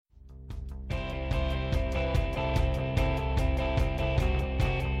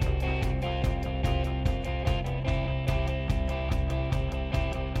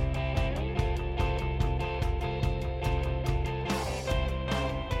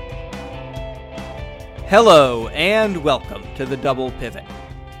Hello and welcome to the Double Pivot.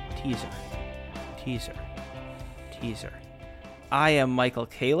 Teaser. I am Michael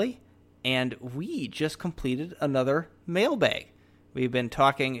Cayley, and we just completed another mailbag. We've been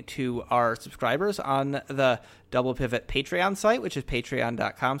talking to our subscribers on the Double Pivot Patreon site, which is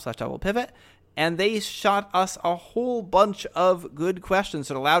patreon.com/doublepivot, and they shot us a whole bunch of good questions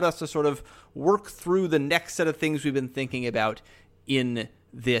that allowed us to sort of work through the next set of things we've been thinking about in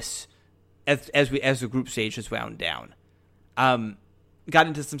this as the group stage has wound down. Got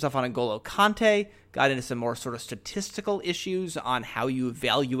into some stuff on N'Golo Kante, got into some more sort of statistical issues on how you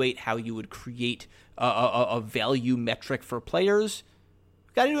evaluate, how you would create a value metric for players.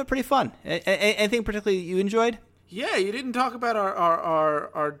 Got into it pretty fun. Anything particularly you enjoyed? Yeah, you didn't talk about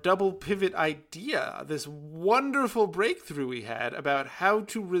our double pivot idea, this wonderful breakthrough we had about how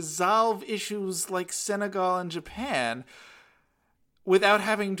to resolve issues like Senegal and Japan without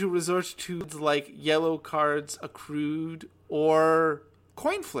having to resort to like yellow cards accrued or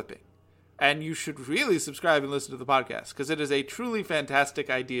coin flipping. And you should really subscribe and listen to the podcast because it is a truly fantastic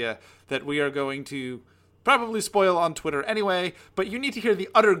idea that we are going to probably spoil on Twitter anyway, but you need to hear the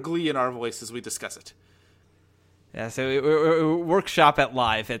utter glee in our voice as we discuss it. Yeah, so we workshop it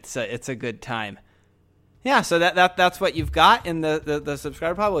live. It's a good time. Yeah, so that's what you've got in the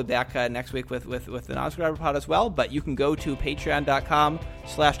subscriber pod. We'll be back next week with the non-subscriber pod as well. But you can go to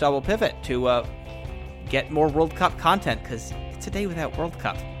patreon.com/doublepivot to get more World Cup content because it's a day without World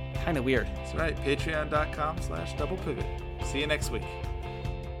Cup. Kind of weird. That's right. Patreon.com/doublepivot. See you next week.